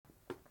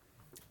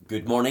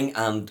Good morning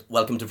and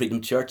welcome to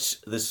Freedom Church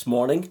this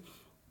morning.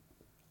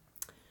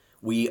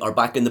 We are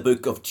back in the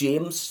book of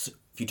James.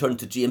 If you turn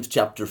to James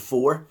chapter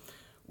 4,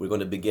 we're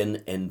going to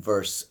begin in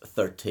verse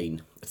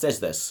 13. It says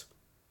this: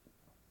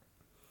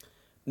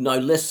 "Now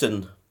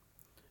listen,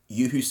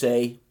 you who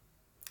say,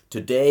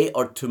 'Today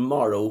or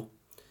tomorrow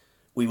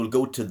we will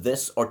go to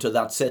this or to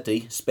that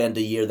city, spend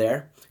a year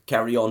there,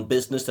 carry on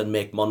business and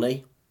make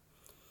money.'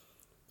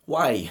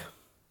 Why?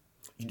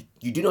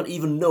 You do not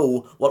even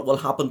know what will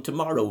happen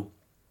tomorrow.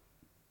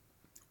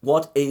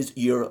 What is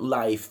your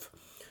life?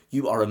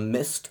 You are a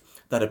mist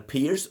that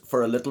appears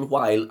for a little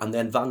while and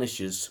then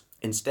vanishes.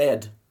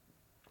 Instead,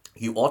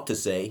 you ought to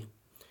say,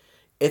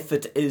 'If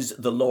it is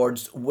the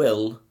Lord's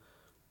will,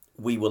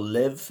 we will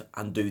live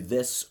and do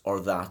this or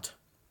that.'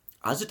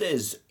 As it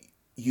is,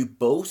 you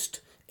boast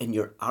in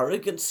your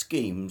arrogant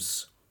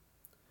schemes.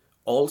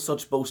 All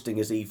such boasting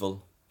is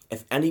evil.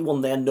 If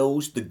anyone then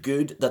knows the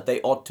good that they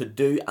ought to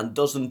do and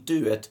doesn't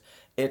do it,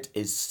 it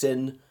is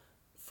sin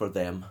for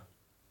them."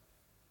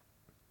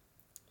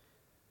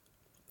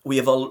 We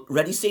have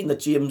already seen that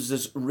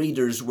James's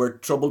readers were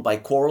troubled by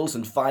quarrels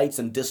and fights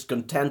and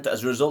discontent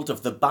as a result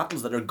of the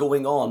battles that are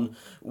going on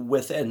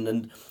within.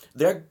 And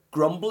their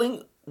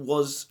grumbling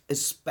was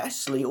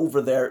especially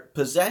over their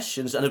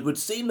possessions, and it would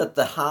seem that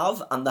the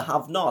have and the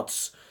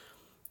have-nots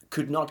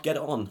could not get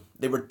on.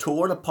 They were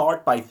torn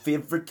apart by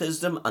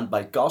favoritism and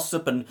by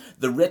gossip, and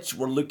the rich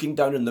were looking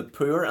down on the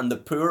poor, and the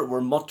poor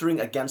were muttering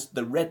against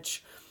the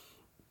rich.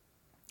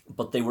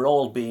 But they were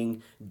all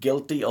being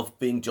guilty of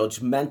being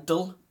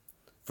judgmental,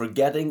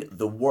 forgetting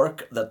the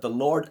work that the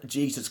Lord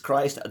Jesus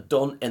Christ had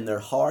done in their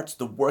hearts,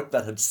 the work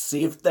that had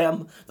saved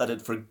them, that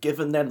had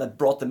forgiven them, that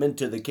brought them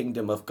into the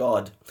kingdom of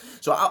God.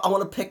 So I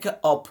want to pick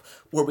up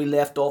where we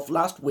left off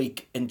last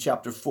week in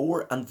chapter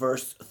 4 and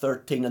verse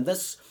 13. And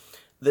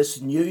this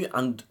new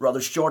and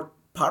rather short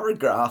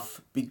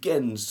paragraph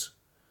begins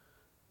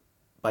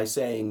by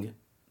saying,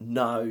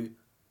 "Now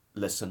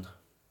listen."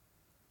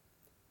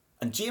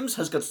 And James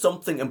has got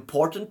something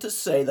important to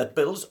say that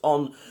builds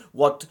on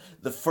what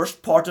the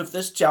first part of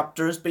this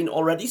chapter has been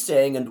already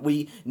saying, and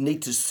we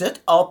need to sit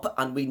up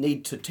and we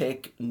need to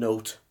take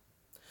note.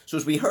 So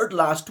as we heard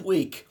last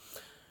week,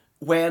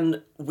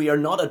 when we are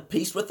not at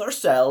peace with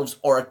ourselves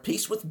or at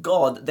peace with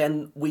God,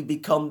 then we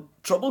become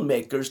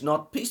troublemakers,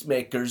 not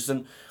peacemakers.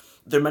 And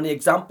there are many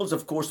examples,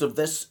 of course, of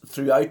this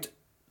throughout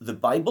the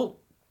Bible.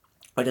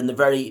 Right in the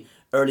very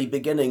early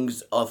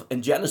beginnings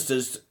in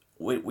Genesis,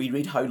 we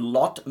read how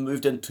Lot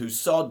moved into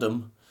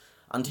Sodom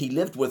and he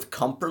lived with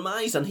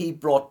compromise and he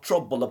brought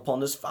trouble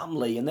upon his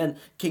family. And then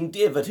King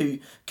David, who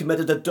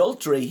committed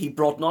adultery, he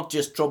brought not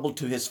just trouble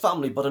to his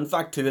family, but in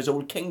fact to his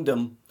whole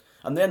kingdom.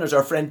 And then there's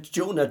our friend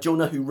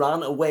Jonah who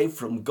ran away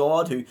from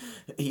God, who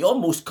he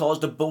almost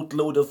caused a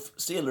boatload of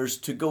sailors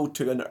to go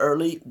to an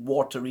early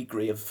watery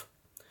grave.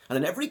 And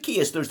in every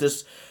case, there's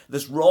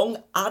this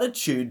wrong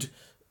attitude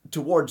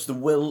towards the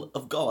will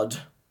of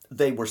God.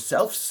 They were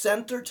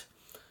self-centered,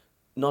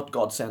 not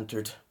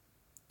God-centered.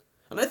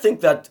 And I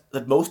think that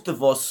most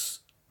of us,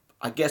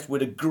 I guess,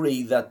 would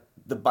agree that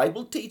the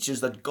Bible teaches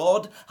that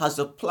God has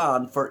a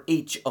plan for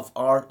each of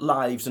our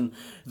lives. And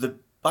the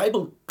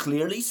Bible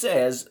clearly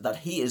says that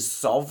He is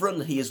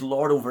sovereign, He is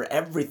Lord over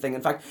everything.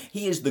 In fact,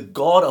 He is the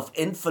God of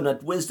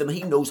infinite wisdom.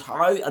 He knows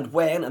how and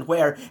when and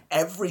where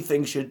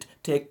everything should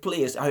take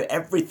place, how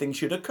everything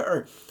should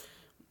occur.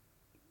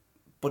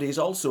 But He is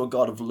also a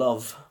God of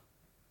love,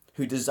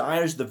 who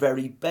desires the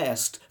very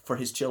best for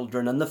His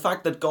children. And the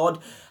fact that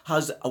God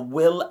has a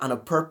will and a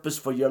purpose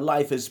for your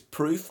life is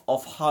proof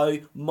of how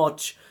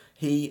much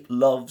He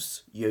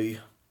loves you.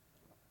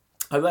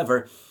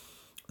 However,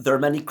 there are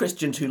many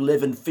Christians who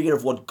live in fear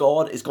of what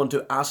God is going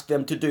to ask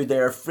them to do.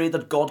 They're afraid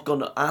that God's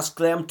going to ask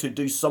them to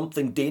do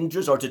something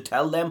dangerous or to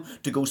tell them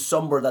to go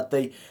somewhere that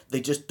they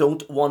just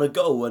don't want to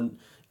go. And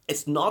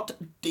it's not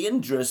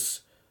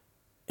dangerous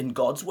in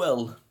God's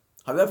will.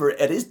 However,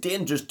 it is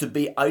dangerous to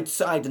be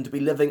outside and to be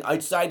living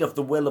outside of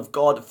the will of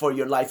God for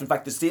your life. In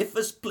fact, the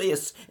safest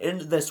place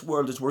in this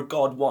world is where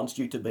God wants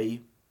you to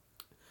be.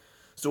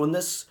 So in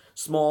this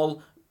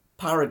small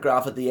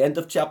paragraph at the end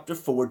of chapter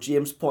 4,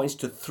 James points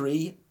to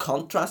three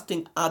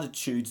contrasting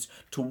attitudes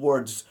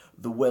towards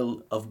the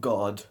will of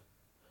God.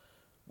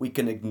 We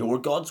can ignore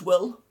God's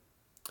will,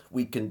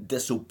 we can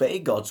disobey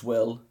God's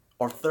will,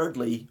 or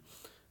thirdly,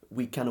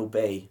 we can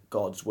obey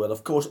God's will.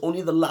 Of course,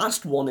 only the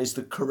last one is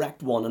the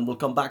correct one, and we'll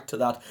come back to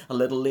that a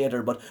little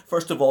later. But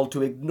first of all,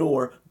 to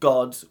ignore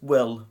God's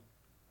will.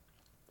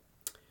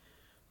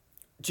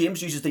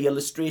 James uses the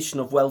illustration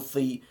of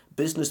wealthy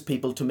business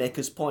people to make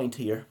his point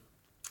here.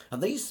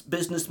 And these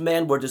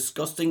businessmen were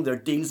discussing their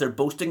deals, they're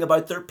boasting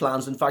about their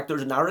plans. In fact,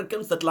 there's an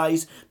arrogance that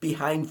lies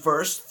behind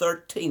verse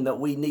 13 that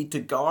we need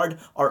to guard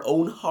our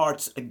own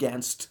hearts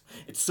against.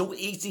 It's so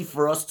easy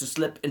for us to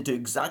slip into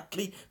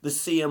exactly the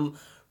same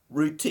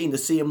routine, the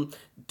same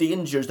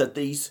dangers that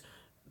these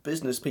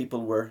business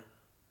people were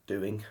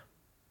doing.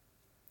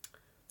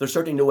 There's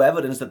certainly no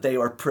evidence that they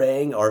are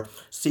praying or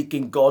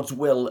seeking God's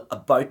will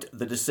about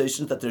the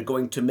decisions that they're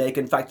going to make.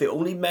 In fact, the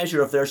only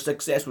measure of their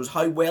success was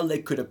how well they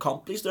could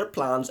accomplish their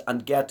plans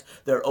and get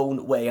their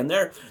own way. And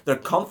their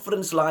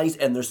confidence lies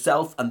in their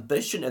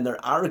self-ambition and their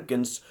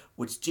arrogance,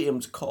 which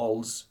James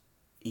calls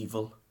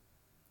evil.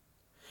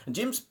 And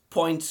James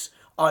points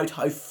out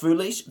how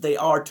foolish they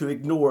are to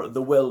ignore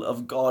the will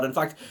of God. In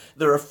fact,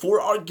 there are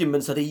 4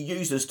 arguments that he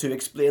uses to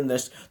explain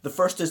this. The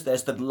first is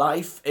this, that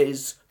life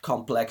is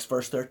complex,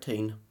 verse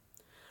 13.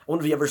 I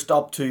wonder if you ever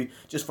stop to,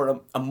 just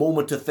for a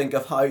moment, to think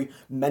of how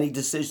many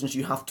decisions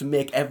you have to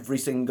make every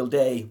single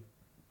day.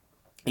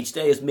 Each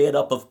day is made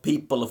up of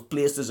people, of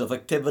places, of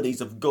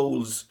activities, of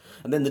goals.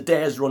 And then the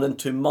days run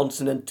into months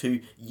and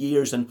into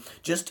years. And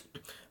just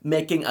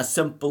making a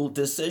simple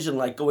decision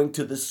like going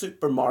to the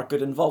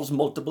supermarket involves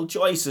multiple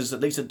choices.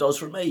 At least it does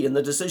for me. And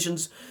the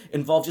decisions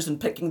involved just in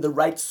picking the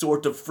right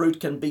sort of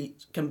fruit can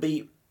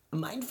be a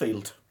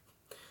minefield.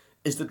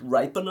 Is it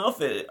ripe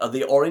enough? Are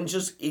the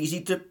oranges easy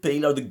to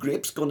peel? Are the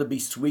grapes going to be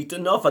sweet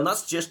enough? And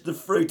that's just the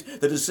fruit.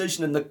 The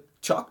decision in the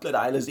chocolate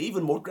aisle is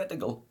even more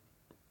critical.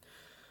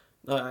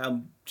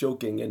 I'm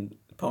joking in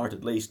part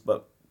at least,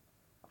 but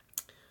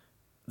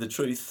the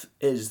truth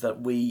is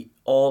that we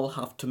all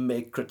have to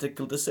make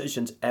critical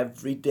decisions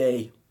every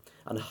day.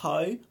 And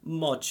how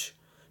much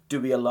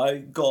do we allow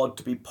God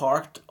to be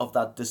part of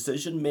that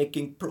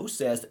decision-making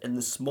process in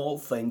the small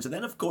things? And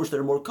then, of course,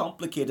 there are more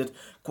complicated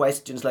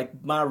questions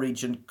like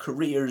marriage and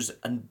careers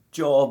and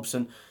jobs.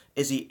 And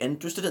is he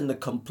interested in the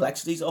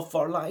complexities of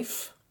our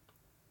life?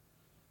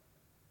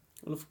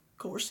 Well, of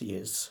course he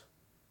is.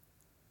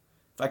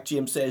 In fact,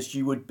 James says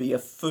you would be a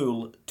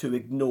fool to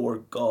ignore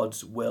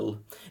God's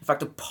will. In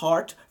fact,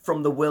 apart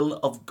from the will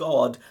of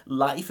God,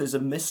 life is a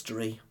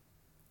mystery.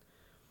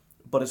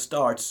 But it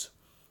starts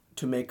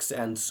to make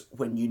sense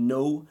when you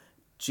know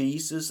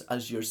Jesus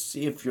as your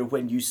Saviour,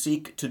 when you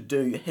seek to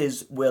do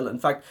his will. In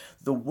fact,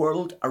 the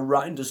world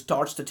around us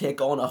starts to take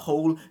on a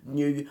whole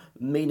new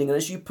meaning. And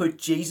as you put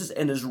Jesus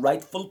in his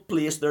rightful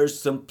place, there is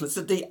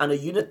simplicity and a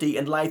unity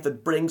in life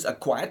that brings a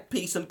quiet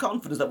peace and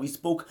confidence that we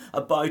spoke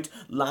about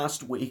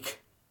last week.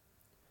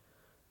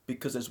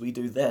 Because as we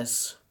do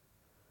this,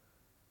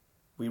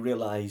 we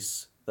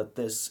realise that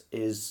this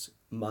is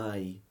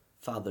my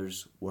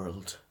Father's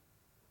world.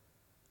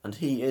 And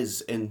he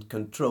is in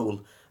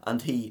control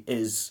and he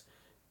is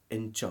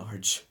in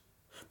charge.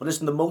 But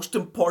listen, the most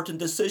important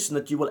decision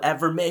that you will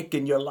ever make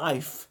in your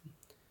life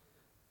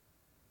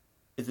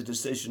is the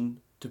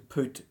decision to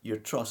put your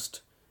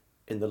trust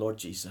in the Lord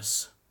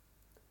Jesus.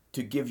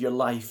 To give your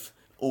life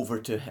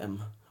over to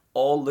him.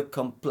 All the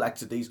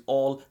complexities,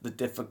 all the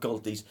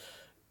difficulties,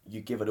 you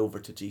give it over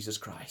to Jesus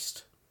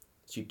Christ.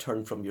 So you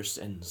turn from your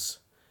sins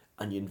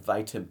and you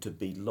invite him to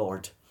be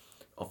Lord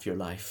of your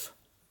life.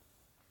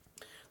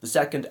 The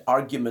second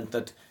argument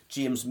that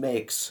James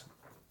makes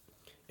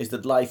is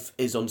that life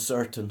is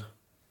uncertain.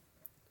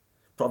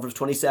 Proverbs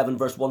 27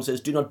 verse 1 says,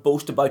 "Do not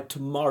boast about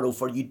tomorrow,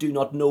 for you do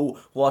not know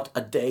what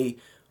a day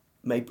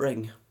may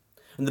bring."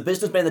 And the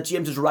businessmen that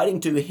James is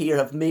writing to here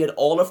have made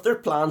all of their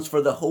plans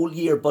for the whole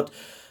year, but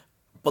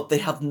they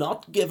have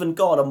not given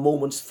God a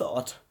moment's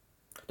thought.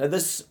 Now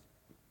this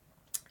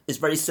is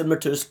very similar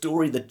to a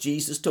story that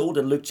Jesus told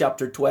in Luke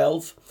chapter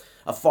 12.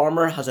 A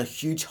farmer has a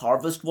huge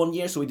harvest one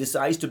year, so he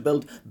decides to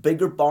build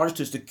bigger barns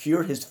to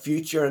secure his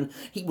future. And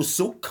he was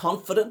so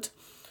confident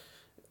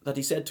that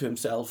he said to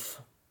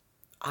himself,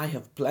 "I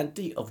have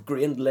plenty of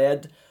grain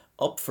laid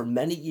up for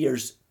many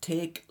years.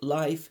 Take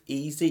life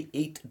easy,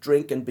 eat,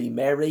 drink, and be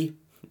merry."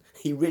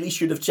 He really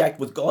should have checked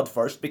with God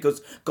first,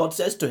 because God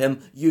says to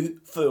him, "You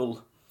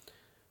fool.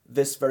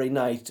 This very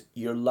night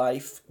your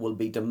life will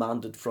be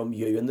demanded from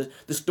you." And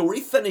the story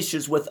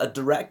finishes with a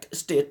direct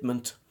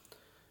statement.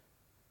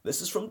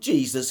 This is from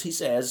Jesus. He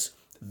says,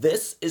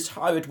 "This is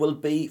how it will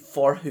be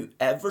for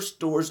whoever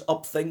stores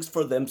up things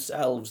for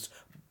themselves,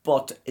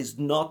 but is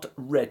not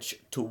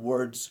rich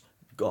towards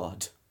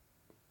God."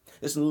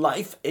 Listen,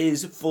 life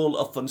is full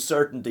of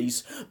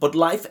uncertainties, but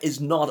life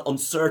is not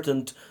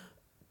uncertain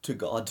to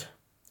God.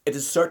 It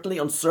is certainly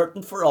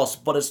uncertain for us,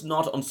 but it's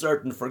not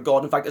uncertain for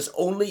God. In fact, it's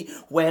only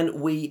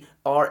when we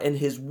are in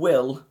his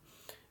will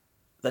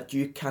that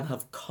you can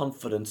have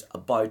confidence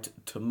about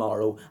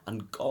tomorrow,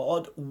 and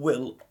God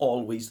will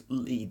always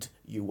lead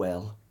you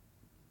well.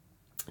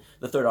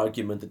 The third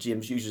argument that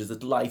James uses is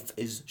that life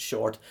is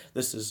short.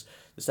 This is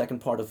the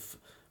second part of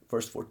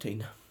verse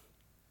 14.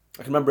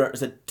 I can remember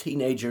as a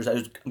teenager, as I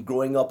was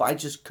growing up, I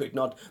just could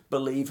not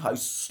believe how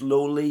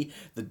slowly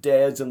the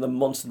days and the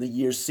months and the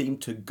years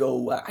seemed to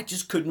go. I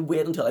just couldn't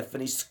wait until I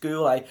finished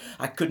school.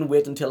 I couldn't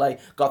wait until I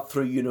got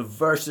through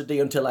university,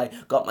 until I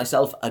got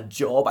myself a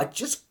job. I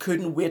just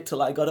couldn't wait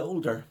till I got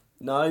older.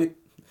 Now,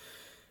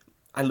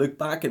 I look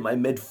back in my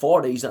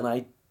mid-40s and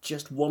I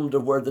just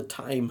wonder where the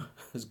time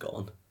has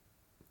gone.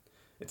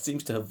 It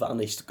seems to have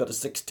vanished. I've got a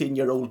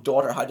 16-year-old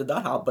daughter. How did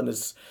that happen?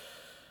 It's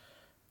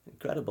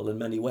incredible in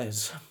many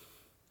ways.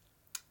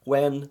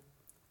 When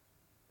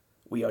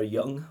we are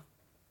young,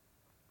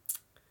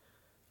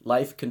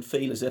 life can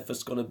feel as if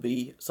it's going to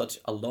be such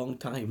a long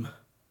time.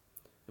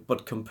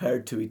 but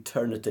compared to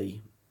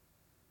eternity,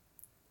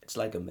 it's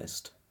like a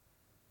mist,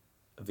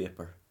 a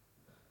vapour.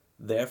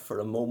 There for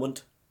a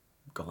moment,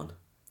 gone.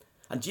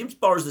 And James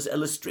borrows this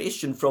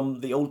illustration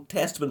from the Old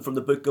Testament, from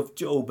the book of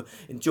Job.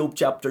 In Job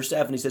chapter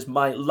 7, he says,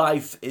 my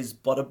life is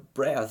but a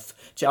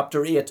breath.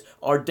 Chapter 8,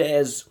 our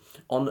days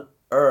on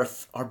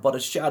earth are but a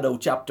shadow.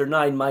 Chapter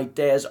 9, my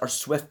days are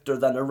swifter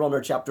than a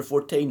runner. Chapter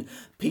 14,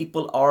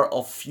 people are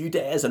of few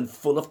days and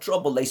full of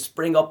trouble. They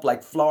spring up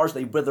like flowers,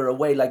 they wither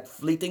away like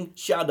fleeting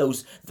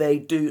shadows. They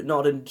do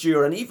not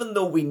endure. And even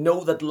though we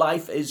know that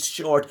life is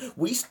short,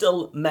 we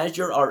still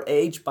measure our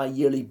age by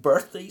yearly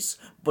birthdays.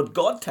 But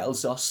God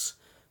tells us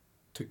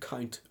to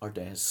count our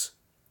days.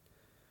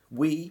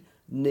 We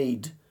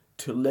need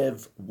to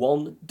live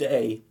one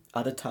day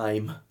at a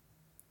time.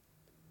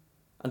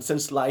 And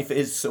since life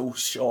is so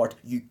short,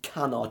 you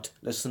cannot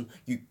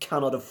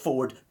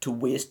afford to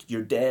waste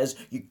your days.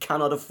 You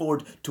cannot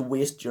afford to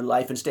waste your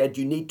life. Instead,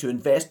 you need to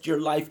invest your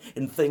life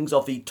in things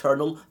of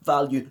eternal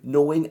value.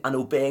 Knowing and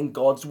obeying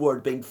God's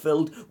word, being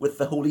filled with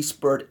the Holy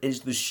Spirit,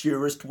 is the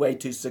surest way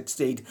to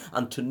succeed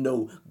and to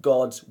know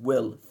God's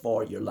will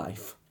for your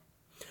life.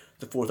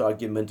 The fourth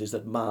argument is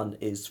that man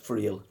is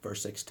frail,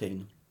 verse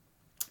 16.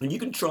 And you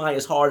can try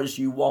as hard as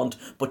you want,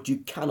 but you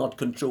cannot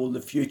control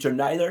the future.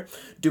 Neither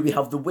do we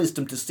have the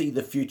wisdom to see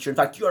the future. In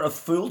fact, you are a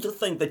fool to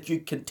think that you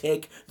can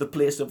take the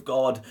place of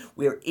God.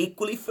 We are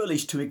equally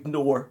foolish to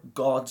ignore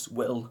God's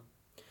will.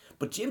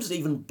 But James is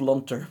even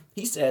blunter.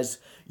 He says,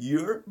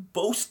 you're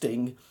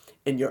boasting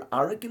in your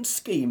arrogant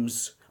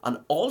schemes, and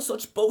all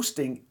such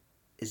boasting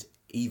is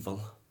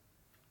evil.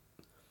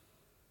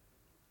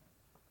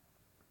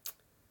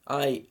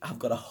 I have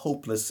got a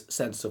hopeless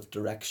sense of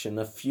direction.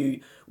 A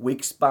few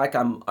weeks back,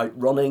 I'm out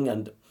running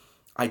and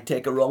I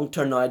take a wrong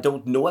turn. Now, I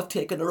don't know I've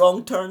taken a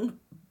wrong turn,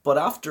 but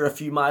after a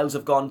few miles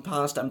have gone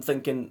past, I'm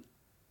thinking,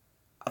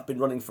 I've been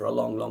running for a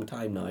long, long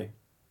time now.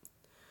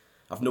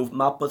 I've no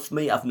map with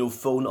me, I've no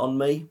phone on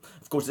me.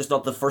 Of course, it's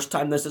not the first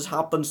time this has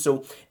happened,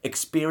 so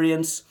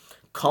experience,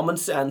 common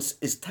sense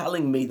is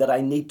telling me that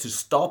I need to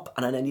stop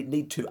and I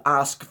need to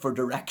ask for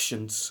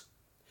directions.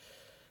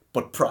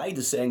 But pride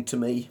is saying to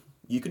me,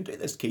 you can do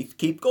this, Keith.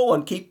 Keep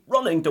going, keep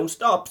running, don't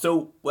stop.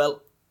 So,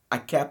 well, I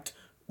kept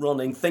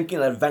running, thinking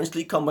I'd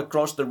eventually come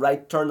across the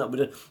right turn that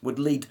would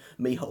lead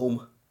me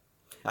home.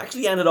 I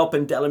actually ended up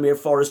in Delamere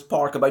Forest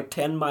Park, about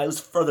 10 miles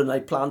further than I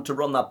planned to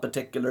run that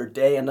particular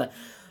day. And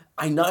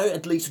I now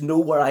at least know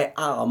where I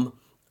am,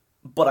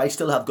 but I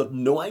still have got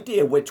no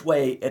idea which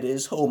way it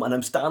is home. And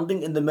I'm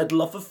standing in the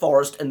middle of a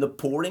forest in the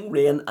pouring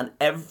rain, and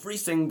every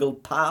single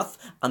path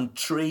and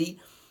tree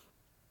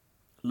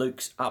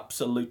looks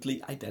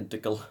absolutely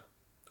identical.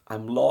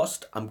 I'm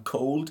lost, I'm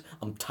cold,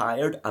 I'm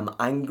tired, I'm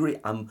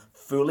angry, I'm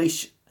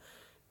foolish.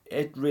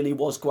 It really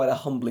was quite a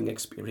humbling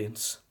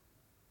experience.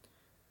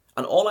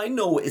 And all I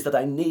know is that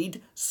I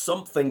need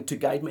something to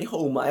guide me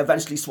home. I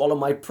eventually swallow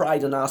my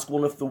pride and ask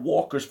one of the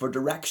walkers for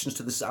directions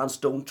to the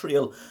sandstone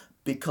trail,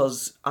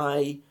 because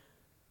I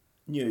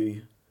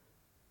knew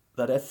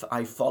that if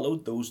I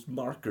followed those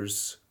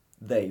markers,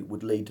 they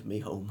would lead me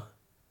home.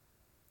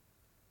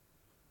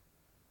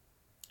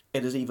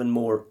 It is even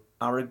more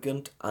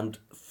arrogant and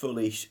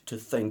foolish to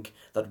think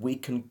that we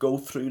can go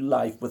through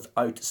life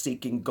without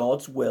seeking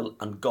God's will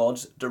and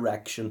God's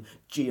direction.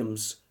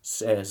 James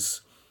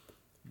says,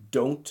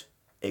 don't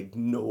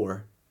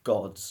ignore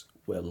God's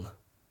will.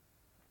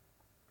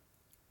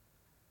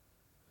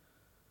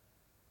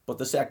 But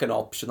the second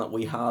option that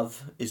we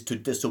have is to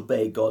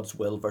disobey God's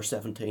will, verse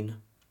 17.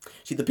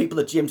 See, the people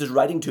that James is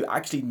writing to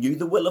actually knew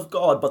the will of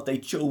God, but they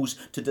chose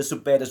to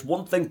disobey it. It's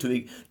one thing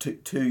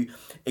to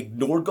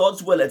ignore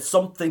God's will. It's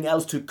something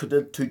else to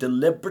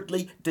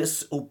deliberately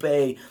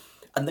disobey.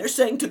 And they're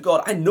saying to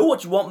God, I know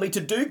what you want me to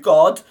do,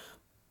 God,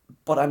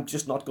 but I'm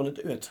just not going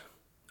to do it.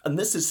 And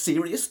this is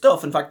serious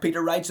stuff. In fact,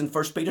 Peter writes in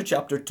 1 Peter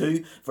chapter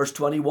 2, verse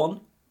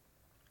 21,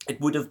 it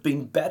would have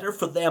been better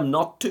for them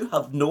not to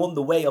have known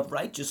the way of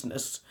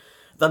righteousness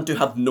than to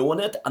have known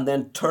it and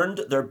then turned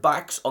their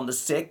backs on the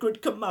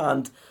sacred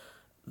command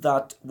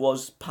that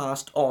was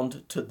passed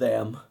on to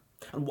them.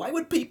 And why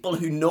would people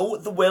who know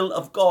the will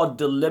of God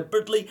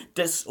deliberately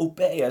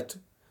disobey it?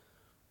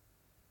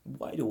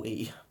 Why do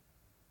we?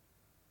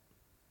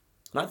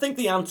 And I think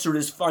the answer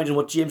is found in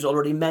what James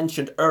already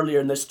mentioned earlier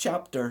in this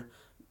chapter: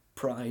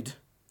 pride.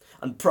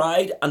 And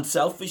pride and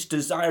selfish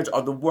desires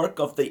are the work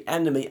of the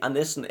enemy, and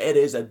listen, it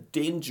is a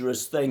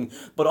dangerous thing.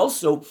 But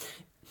also,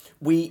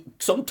 we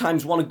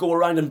sometimes want to go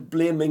around and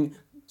blaming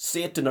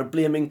Satan or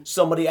blaming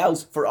somebody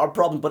else for our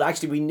problem, but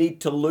actually we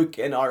need to look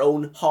in our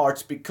own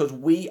hearts, because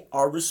we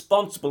are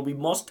responsible. We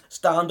must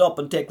stand up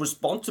and take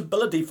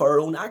responsibility for our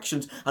own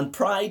actions, and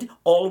pride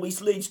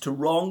always leads to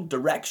wrong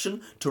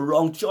direction, to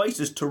wrong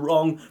choices, to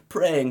wrong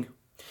praying.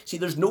 See,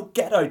 there's no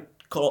get out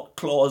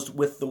clause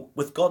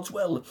with God's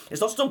will.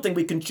 It's not something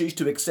we can choose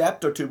to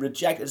accept or to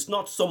reject. It's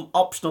not some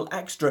optional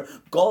extra.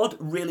 God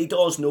really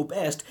does know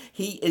best.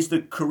 He is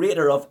the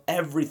creator of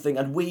everything,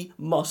 and we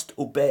must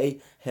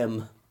obey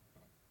him.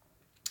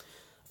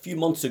 A few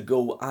months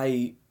ago,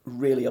 I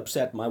really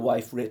upset my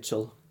wife,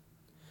 Rachel.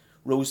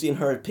 Rosie and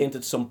her had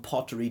painted some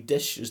pottery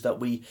dishes that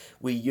we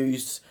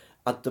use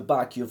at the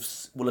back. You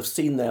will have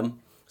seen them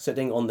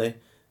sitting on the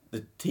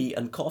tea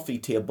and coffee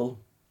table.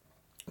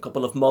 A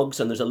couple of mugs,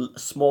 and there's a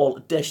small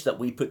dish that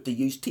we put the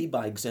used tea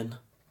bags in.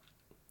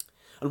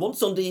 And one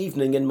Sunday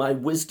evening, in my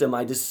wisdom,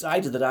 I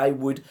decided that it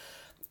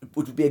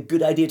would be a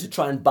good idea to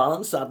try and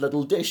balance that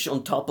little dish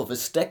on top of a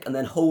stick and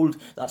then hold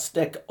that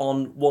stick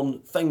on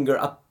one finger,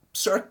 a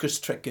circus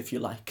trick, if you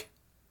like.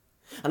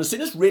 And as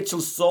soon as Rachel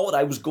saw what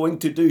I was going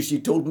to do, she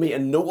told me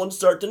in no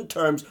uncertain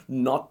terms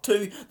not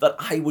to, that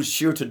I was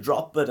sure to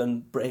drop it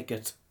and break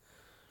it.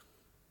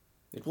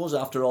 It was,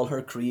 after all,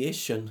 her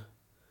creation,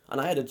 and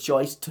I had a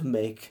choice to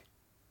make,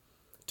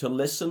 to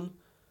listen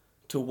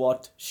to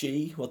what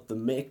the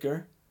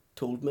Maker,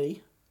 told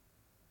me,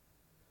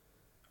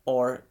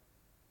 or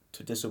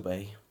to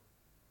disobey.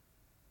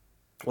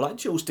 Well, I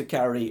chose to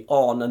carry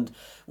on, and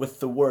with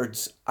the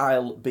words,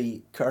 "I'll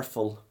be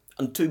careful."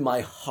 And to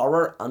my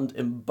horror and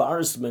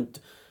embarrassment,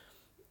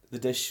 the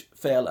dish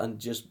fell and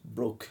just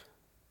broke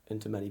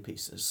into many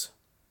pieces.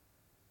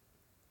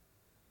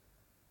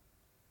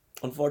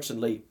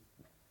 Unfortunately,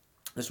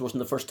 this wasn't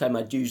the first time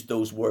I'd used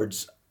those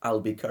words, "I'll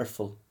be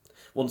careful."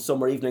 One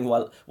summer evening,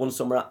 while I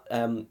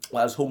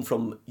was home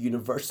from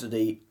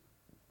university,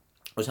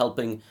 I was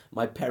helping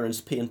my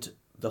parents paint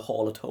the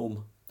hall at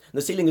home. And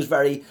the ceiling was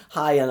very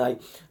high, and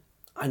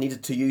I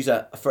needed to use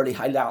a fairly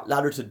high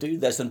ladder to do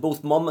this, and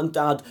both Mum and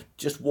Dad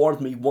just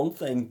warned me one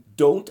thing: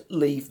 don't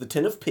leave the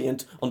tin of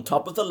paint on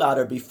top of the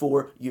ladder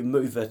before you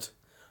move it.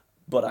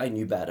 But I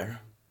knew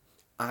better.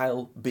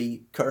 "I'll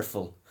be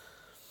careful,"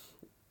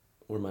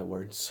 were my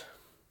words.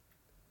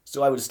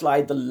 So I would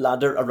slide the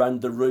ladder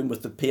around the room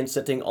with the paint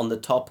sitting on the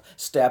top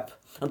step,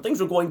 and things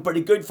were going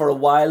pretty good for a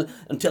while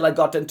until I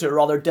got into a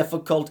rather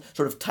difficult,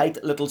 sort of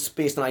tight little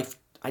space, and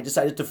I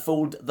decided to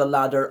fold the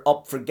ladder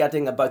up,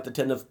 forgetting about the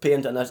tin of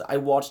paint, and as I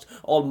watched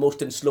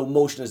almost in slow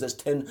motion as this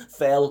tin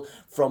fell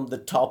from the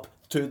top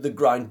to the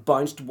ground,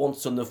 bounced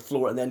once on the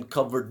floor, and then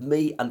covered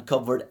me and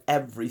covered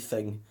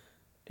everything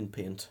in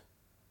paint.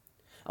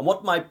 And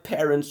what my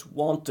parents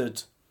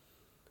wanted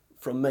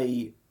from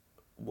me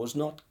was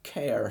not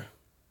care,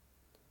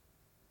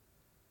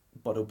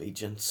 but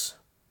obedience.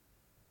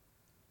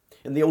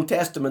 In the Old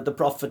Testament, the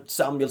prophet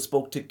Samuel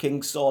spoke to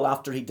King Saul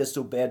after he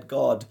disobeyed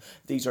God.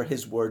 These are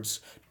his words: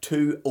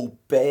 "To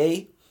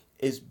obey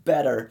is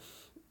better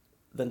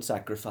than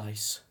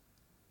sacrifice."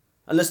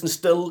 And listen,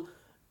 still,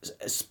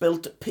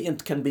 spilt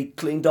paint can be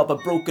cleaned up, a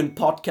broken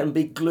pot can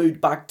be glued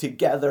back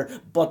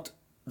together, but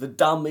the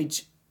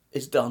damage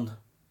is done.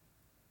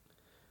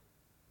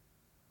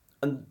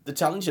 And the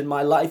challenge in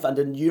my life and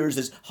in yours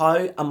is,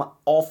 how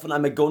often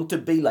am I going to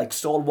be like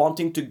Saul,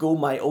 wanting to go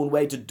my own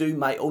way, to do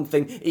my own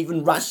thing,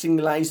 even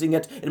rationalizing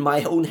it in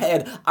my own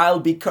head? "I'll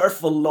be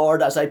careful,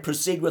 Lord, as I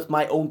proceed with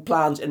my own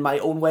plans in my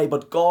own way."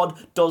 But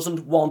God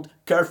doesn't want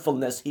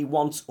carefulness. He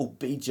wants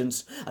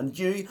obedience. And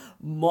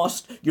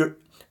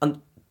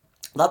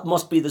that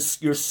must be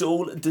your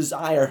sole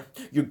desire.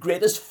 Your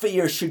greatest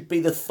fear should be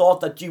the thought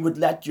that you would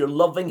let your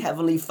loving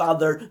Heavenly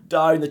Father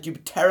down, that you'd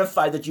be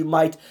terrified that you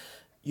might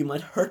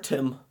hurt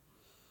him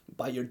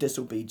by your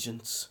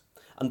disobedience.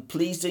 And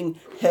pleasing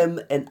him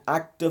in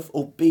active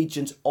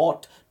obedience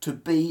ought to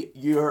be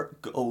your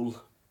goal.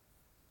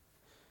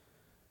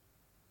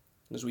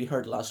 As we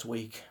heard last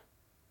week,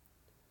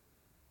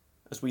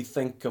 as we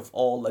think of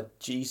all that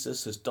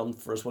Jesus has done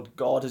for us, what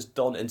God has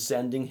done in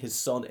sending his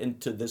Son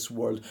into this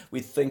world,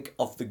 we think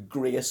of the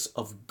grace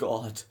of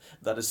God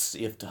that has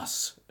saved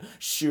us.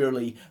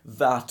 Surely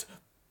that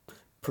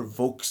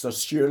provokes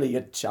us. Surely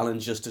it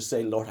challenges us to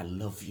say, "Lord, I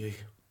love you.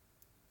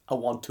 I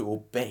want to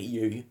obey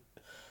you.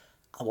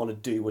 I want to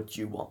do what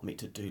you want me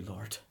to do,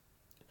 Lord."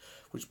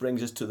 Which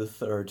brings us to the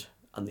third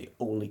and the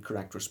only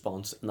correct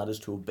response, and that is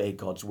to obey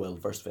God's will.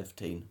 Verse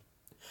 15.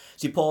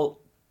 See, Paul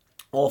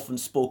often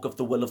spoke of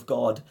the will of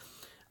God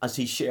as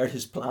he shared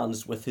his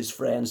plans with his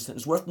friends.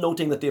 It's worth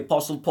noting that the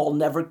Apostle Paul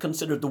never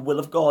considered the will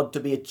of God to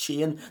be a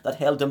chain that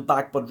held him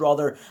back, but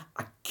rather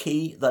a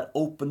key that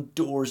opened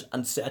doors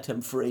and set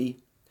him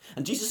free.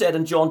 And Jesus said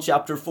in John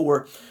chapter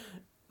 4,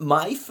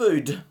 "My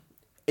food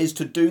is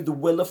to do the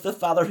will of the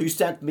Father who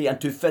sent me and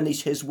to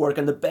finish his work."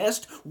 And the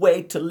best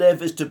way to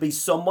live is to be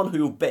someone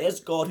who obeys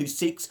God, who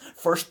seeks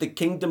first the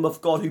kingdom of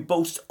God, who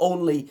boasts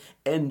only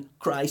in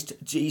Christ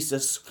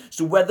Jesus.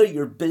 So whether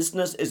your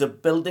business is a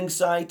building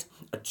site,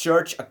 a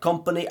church, a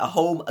company, a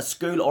home, a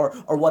school,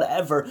 or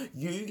whatever,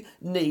 you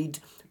need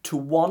to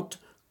want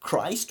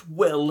Christ's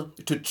will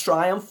to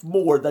triumph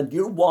more than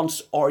your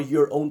wants or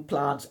your own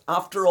plans.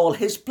 After all,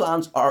 his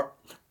plans are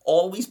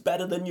always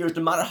better than yours,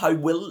 no matter how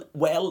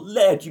well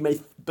led you may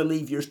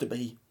believe yours to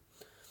be.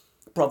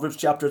 Proverbs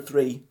chapter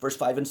 3, verse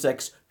 5 and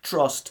 6.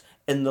 "Trust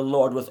in the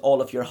Lord with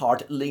all of your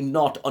heart. Lean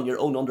not on your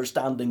own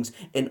understandings.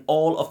 In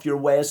all of your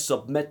ways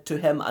submit to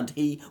him, and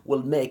he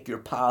will make your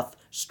path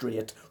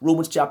straight."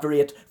 Romans chapter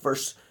 8,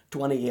 verse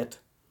 28.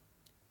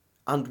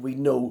 And we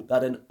know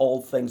that in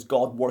all things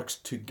God works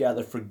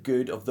together for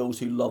good of those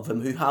who love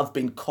him, who have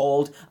been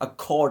called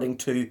according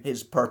to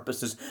his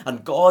purposes.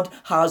 And God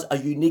has a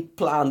unique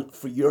plan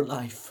for your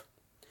life.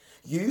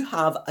 You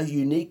have a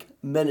unique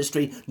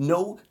ministry.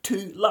 No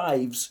two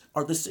lives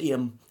are the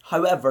same.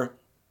 However,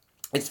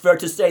 it's fair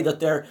to say that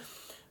there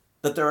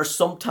are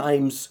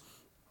sometimes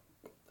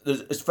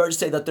it's fair to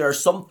say that there are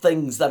some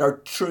things that are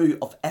true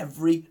of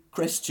every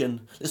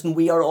Christian. Listen,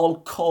 we are all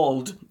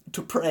called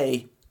to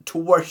pray, to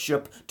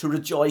worship, to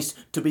rejoice,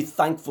 to be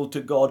thankful to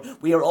God.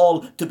 We are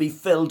all to be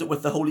filled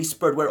with the Holy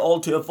Spirit. We're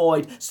all to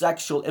avoid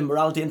sexual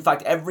immorality. In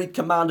fact, every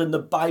command in the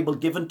Bible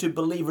given to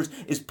believers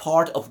is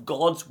part of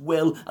God's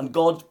will and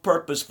God's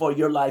purpose for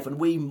your life, and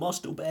we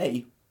must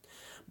obey.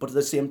 But at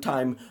the same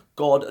time,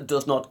 God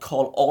does not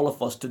call all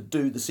of us to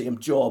do the same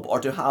job or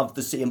to have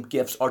the same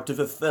gifts or to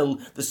fulfill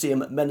the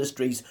same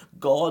ministries.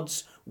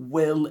 God's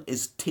will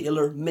is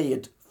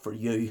tailor-made for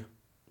you.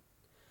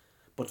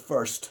 But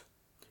first,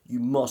 you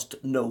must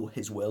know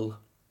his will.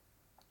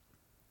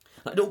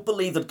 I don't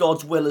believe that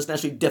God's will is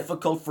necessarily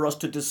difficult for us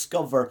to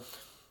discover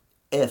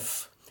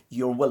if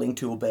you're willing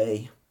to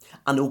obey.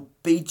 And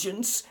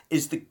obedience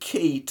is the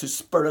key to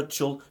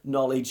spiritual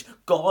knowledge.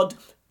 God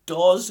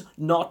does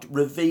not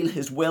reveal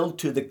his will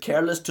to the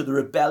careless, to the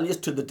rebellious,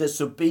 to the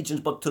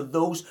disobedient, but to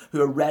those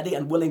who are ready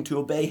and willing to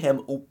obey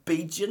him.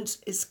 Obedience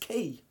is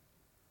key.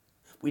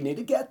 We need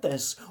to get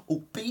this.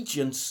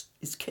 Obedience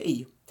is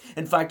key.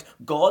 In fact,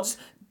 God's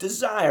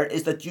desire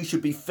is that you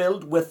should be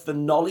filled with the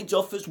knowledge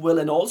of his will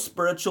in all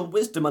spiritual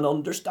wisdom and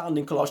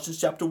understanding. Colossians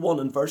chapter 1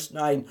 and verse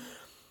 9.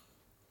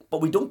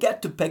 But we don't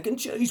get to pick and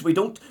choose. We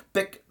don't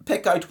pick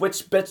out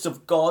which bits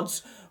of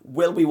God's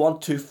will we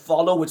want to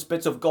follow, which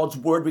bits of God's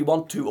word we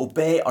want to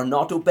obey or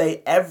not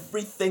obey.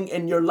 Everything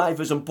in your life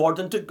is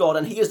important to God,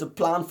 and he has a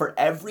plan for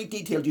every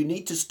detail. You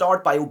need to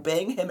start by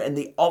obeying him in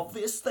the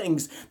obvious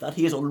things that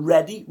he has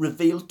already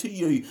revealed to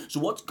you. So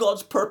what's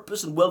God's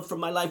purpose and will for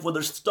my life? Well,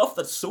 there's stuff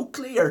that's so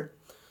clear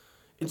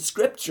in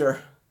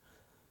Scripture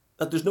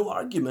that there's no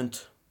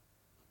argument.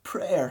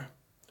 Prayer,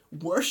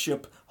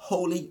 worship,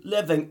 holy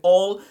living,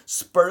 all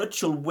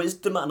spiritual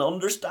wisdom and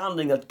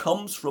understanding that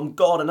comes from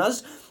God. And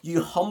as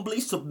you humbly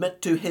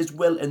submit to his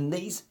will in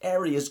these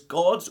areas,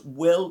 God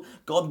will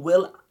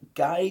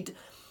guide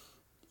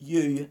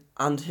you,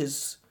 and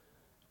his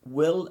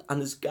will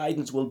and his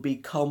guidance will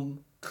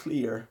become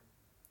clear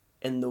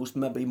in those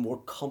maybe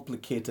more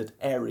complicated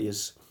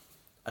areas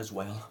as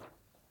well.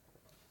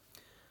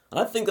 And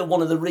I think that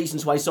one of the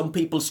reasons why some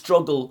people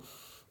struggle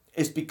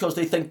is because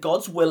they think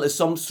God's will is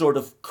some sort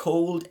of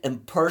cold,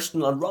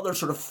 impersonal, and rather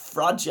sort of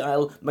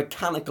fragile,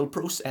 mechanical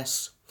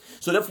process.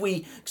 So that if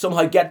we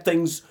somehow get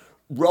things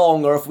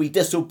wrong, or if we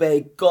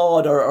disobey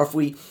God, or if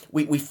we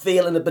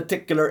fail in a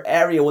particular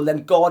area, well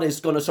then God is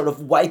going to sort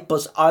of wipe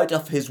us out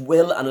of his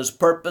will and his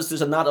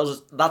purposes, and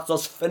that's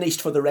us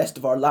finished for the rest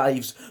of our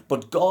lives.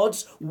 But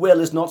God's will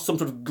is not some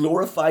sort of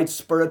glorified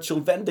spiritual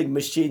vending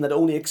machine that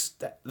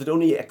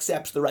only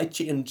accepts the right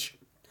change.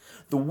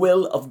 The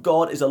will of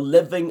God is a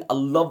living, a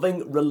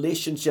loving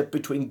relationship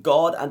between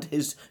God and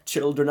his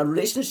children. A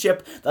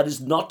relationship that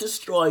is not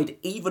destroyed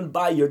even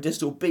by your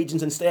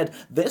disobedience. Instead,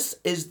 this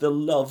is the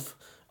love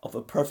of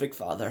a perfect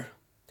father.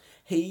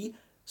 He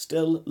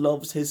still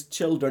loves his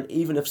children,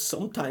 even if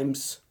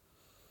sometimes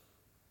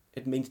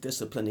it means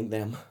disciplining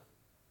them.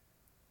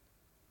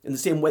 In the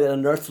same way that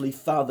an earthly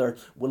father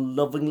will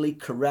lovingly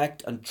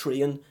correct and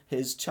train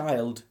his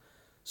child,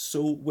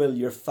 so will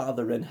your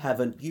Father in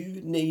heaven.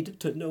 You need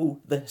to know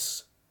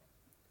this.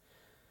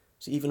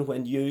 So even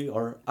when you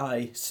or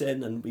I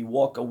sin and we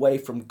walk away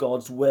from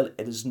God's will,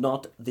 it is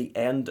not the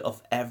end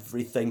of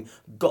everything.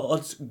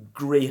 God's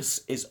grace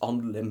is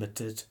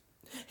unlimited.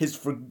 His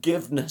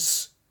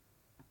forgiveness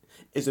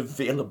is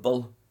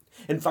available.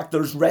 In fact,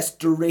 there's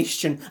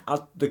restoration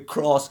at the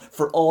cross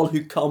for all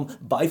who come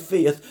by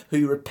faith,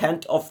 who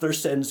repent of their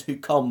sins, who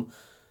come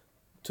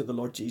to the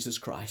Lord Jesus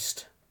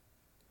Christ.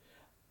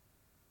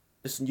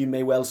 Listen, you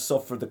may well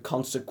suffer the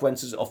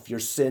consequences of your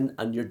sin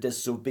and your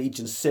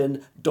disobedience.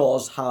 Sin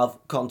does have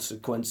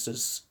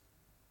consequences.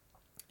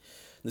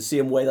 In the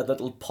same way that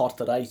little pot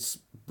that I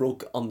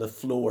broke on the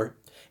floor,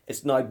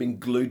 it's now been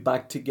glued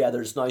back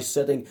together. It's now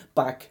sitting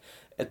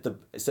at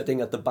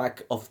the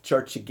back of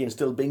church again,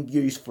 still being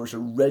used for its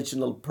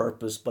original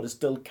purpose, but it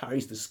still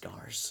carries the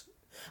scars.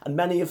 And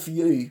many of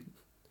you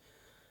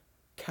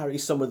carry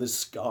some of the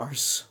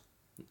scars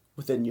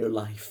within your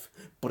life.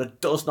 But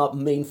it does not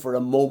mean for a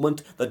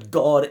moment that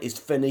God is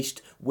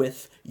finished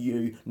with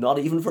you. Not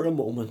even for a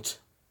moment.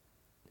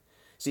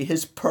 See,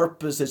 his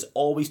purpose is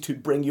always to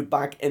bring you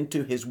back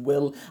into his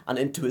will and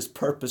into his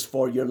purpose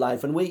for your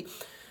life. And we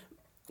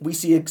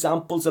see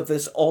examples of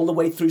this all the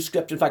way through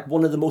Scripture. In fact,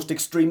 one of the most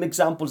extreme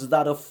examples is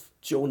that of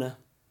Jonah.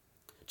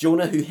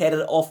 Jonah, who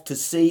headed off to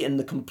sea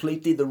in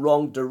completely the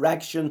wrong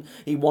direction.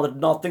 He wanted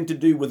nothing to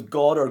do with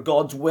God or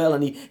God's will,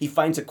 and he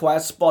finds a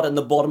quiet spot in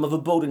the bottom of a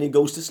boat and he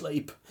goes to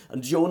sleep.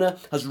 And Jonah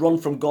has run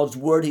from God's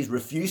word. He's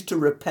refused to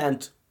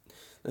repent.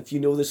 If you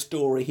know the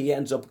story, he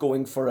ends up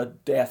going for a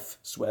death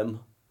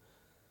swim.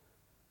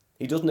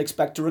 He doesn't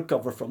expect to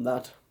recover from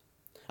that.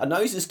 And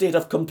now he's in a state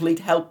of complete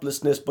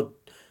helplessness, but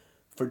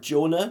for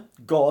Jonah,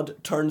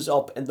 God turns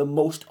up in the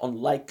most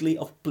unlikely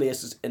of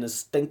places, in a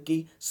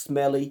stinky,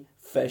 smelly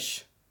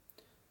fish.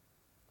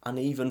 And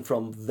even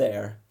from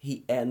there,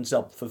 he ends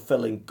up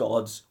fulfilling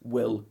God's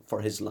will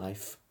for his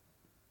life.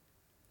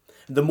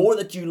 The more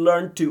that you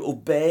learn to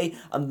obey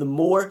and the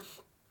more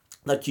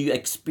that you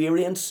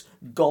experience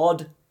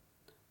God,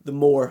 the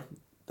more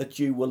that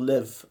you will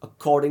live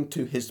according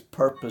to his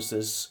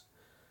purposes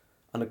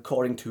and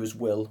according to his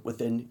will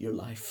within your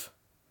life.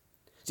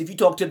 See, if you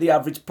talk to the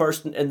average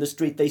person in the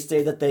street, they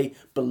say that they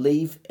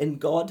believe in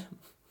God,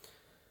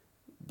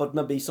 but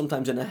maybe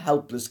sometimes in a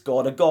helpless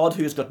God, a God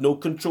who has got no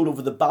control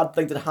over the bad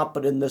things that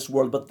happen in this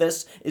world. But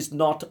this is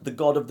not the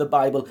God of the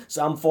Bible.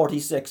 Psalm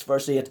 46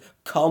 verse 8,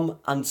 come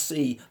and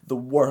see the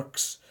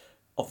works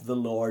of the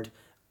Lord.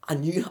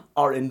 And you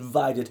are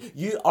invited.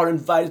 You are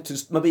invited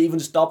to maybe even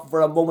stop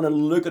for a moment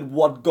and look at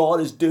what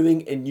God is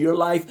doing in your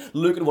life.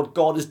 Look at what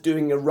God is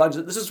doing around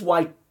you. This is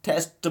why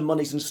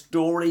testimonies and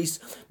stories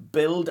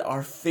build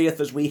our faith,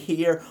 as we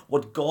hear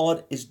what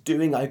God is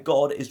doing, how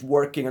God is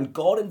working. And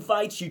God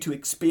invites you to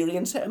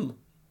experience him.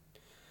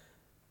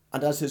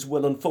 And as his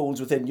will unfolds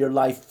within your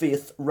life,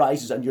 faith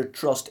rises and your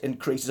trust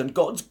increases. And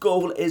God's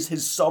goal is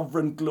his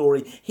sovereign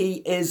glory. He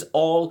is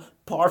all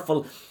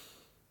powerful.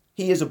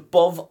 He is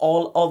above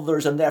all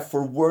others and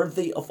therefore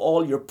worthy of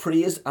all your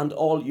praise and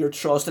all your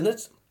trust. And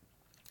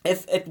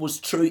if it was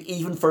true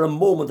even for a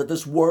moment that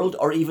this world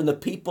or even the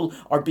people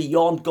are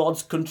beyond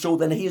God's control,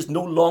 then he is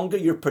no longer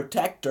your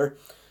protector.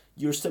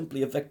 You're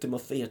simply a victim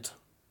of fate.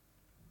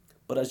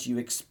 But as you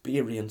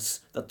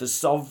experience that the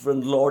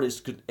sovereign Lord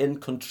is in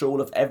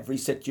control of every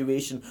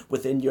situation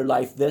within your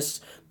life,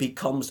 this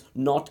becomes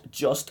not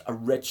just a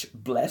rich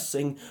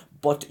blessing,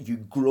 but you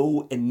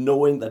grow in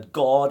knowing that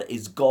God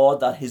is God,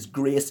 that his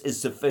grace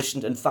is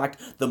sufficient. In fact,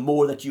 the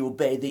more that you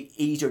obey, the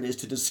easier it is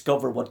to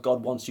discover what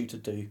God wants you to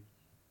do.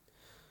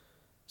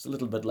 It's a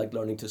little bit like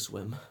learning to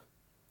swim.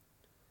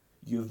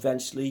 You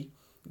eventually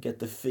get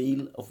the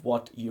feel of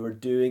what you are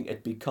doing.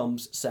 It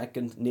becomes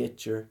second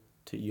nature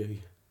to you.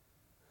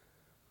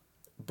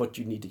 But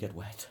you need to get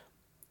wet.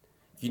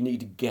 You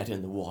need to get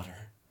in the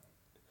water.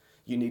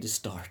 You need to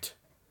start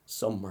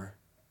somewhere.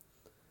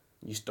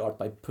 You start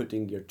by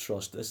putting your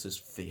trust. This is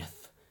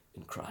faith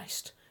in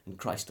Christ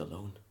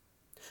alone.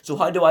 So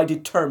how do I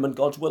determine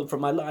God's will for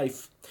my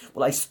life?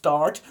 Well, I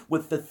start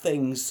with the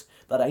things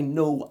that I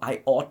know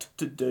I ought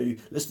to do.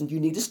 Listen, you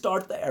need to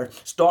start there.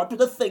 Start with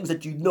the things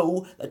that you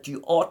know that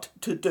you ought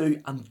to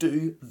do and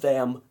do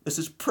them. This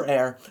is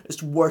prayer.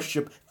 It's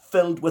worship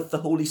filled with the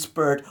Holy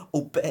Spirit.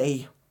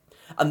 Obey.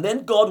 And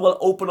then God will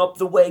open up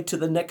the way to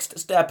the next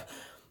step.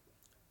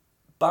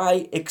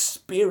 By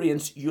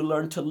experience, you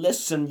learn to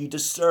listen, you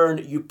discern,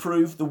 you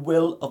prove the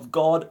will of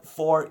God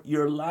for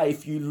your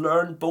life. You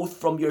learn both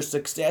from your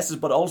successes,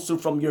 but also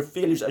from your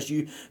failures as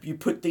you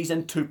put these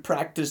into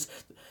practice.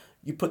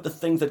 You put the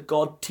things that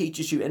God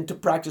teaches you into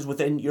practice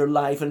within your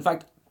life. In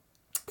fact,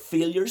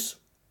 failures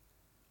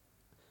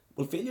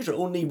are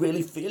only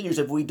really failures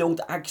if we don't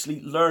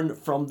actually learn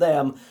from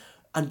them.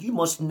 And you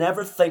must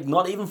never think,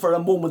 not even for a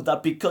moment,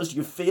 that because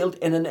you failed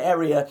in an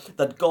area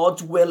that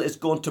God's will is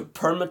going to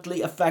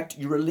permanently affect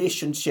your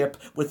relationship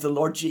with the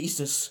Lord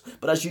Jesus.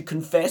 But as you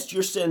confess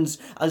your sins,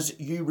 as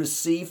you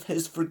receive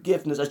his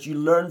forgiveness, as you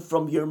learn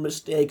from your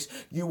mistakes,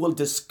 you will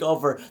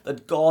discover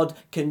that God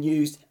can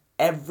use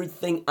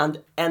everything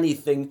and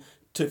anything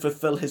to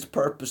fulfill his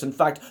purpose. In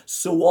fact,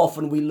 so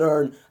often we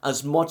learn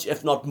as much,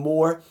 if not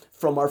more,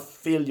 from our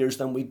failures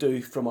than we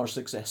do from our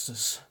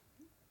successes.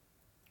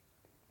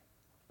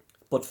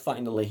 But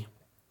finally,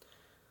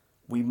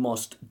 we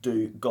must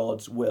do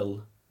God's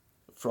will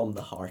from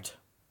the heart.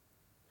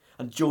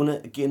 And Jonah,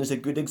 again, is a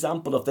good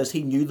example of this.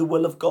 He knew the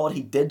will of God.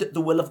 He did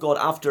the will of God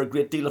after a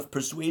great deal of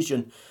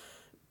persuasion.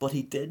 But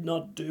he did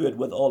not do it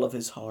with all of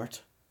his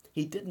heart.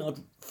 He did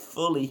not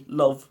fully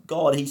love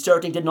God. He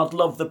certainly did not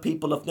love the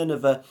people of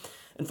Nineveh.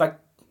 In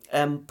fact,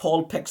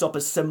 Paul picks up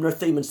a similar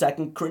theme in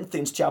 2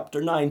 Corinthians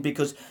chapter 9,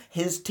 because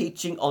his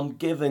teaching on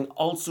giving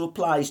also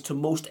applies to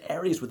most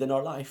areas within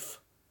our life.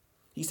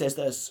 He says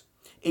this,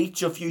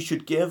 each of you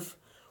should give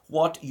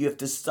what you have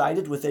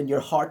decided within your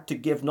heart to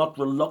give, not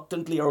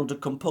reluctantly or under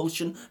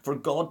compulsion, for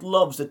God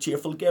loves a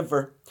cheerful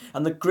giver.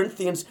 And the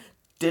Corinthians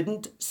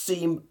didn't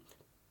seem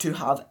to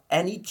have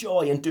any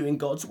joy in doing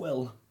God's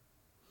will.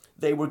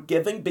 They were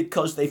giving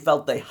because they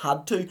felt they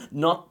had to,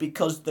 not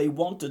because they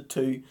wanted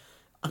to.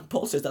 And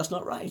Paul says that's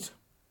not right,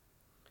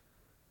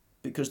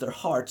 because their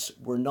hearts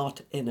were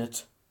not in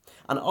it.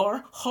 And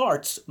our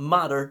hearts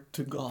matter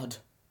to God.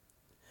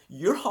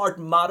 Your heart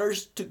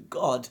matters to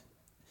God.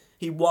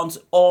 He wants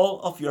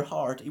all of your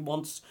heart. He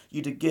wants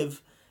you to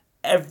give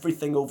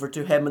everything over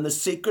to him. And the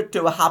secret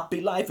to a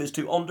happy life is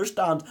to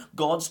understand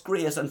God's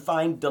grace and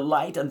find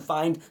delight and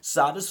find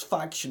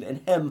satisfaction in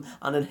him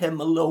and in him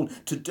alone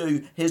to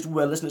do his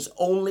will. Listen, it's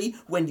only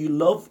when you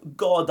love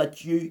God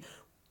that you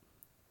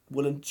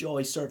will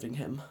enjoy serving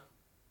him.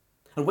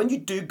 And when you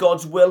do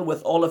God's will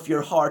with all of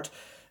your heart,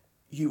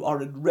 you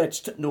are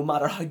enriched no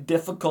matter how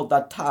difficult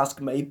that task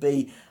may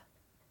be.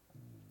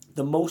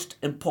 The most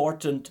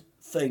important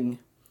thing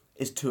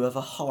is to have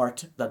a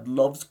heart that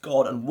loves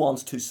God and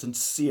wants to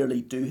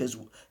sincerely do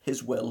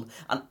his will.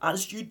 And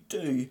as you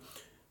do,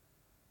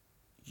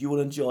 you will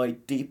enjoy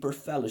deeper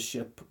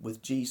fellowship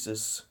with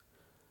Jesus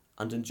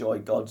and enjoy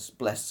God's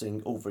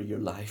blessing over your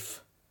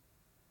life.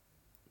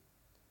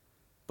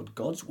 But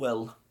God's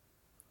will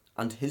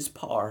and His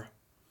power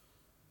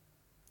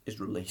is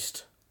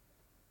released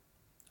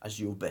as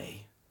you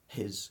obey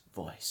His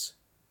voice.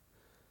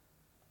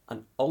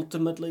 And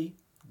ultimately,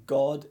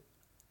 God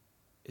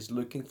is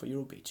looking for your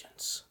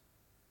obedience,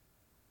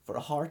 for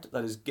a heart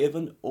that is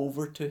given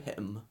over to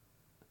Him,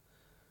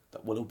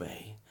 that will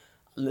obey.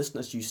 Listen,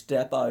 as you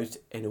step out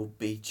in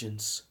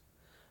obedience,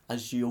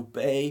 as you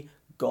obey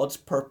God's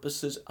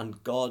purposes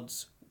and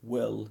God's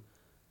will,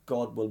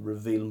 God will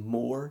reveal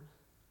more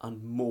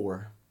and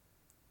more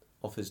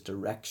of His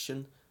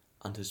direction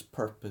and His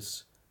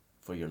purpose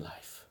for your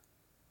life.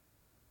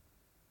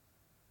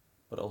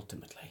 But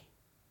ultimately,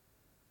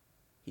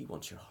 He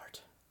wants your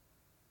heart.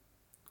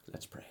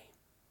 Let's pray.